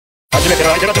初めての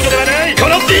相手はジョジョではない。こ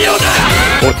のディオだ。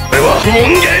俺は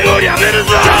門限をやめる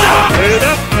ぞ。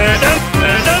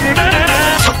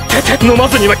さて飲ま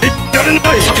ずには言ってられな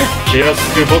い。気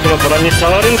安く僕のカバンに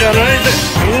触るんじゃないぜ。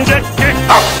んじゃっけ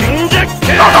んじゃっ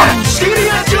け。シグリ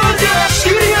アジョジョシ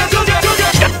グリアジョジョジョジ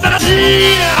ョ。しかったらし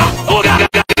いや。おが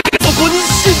が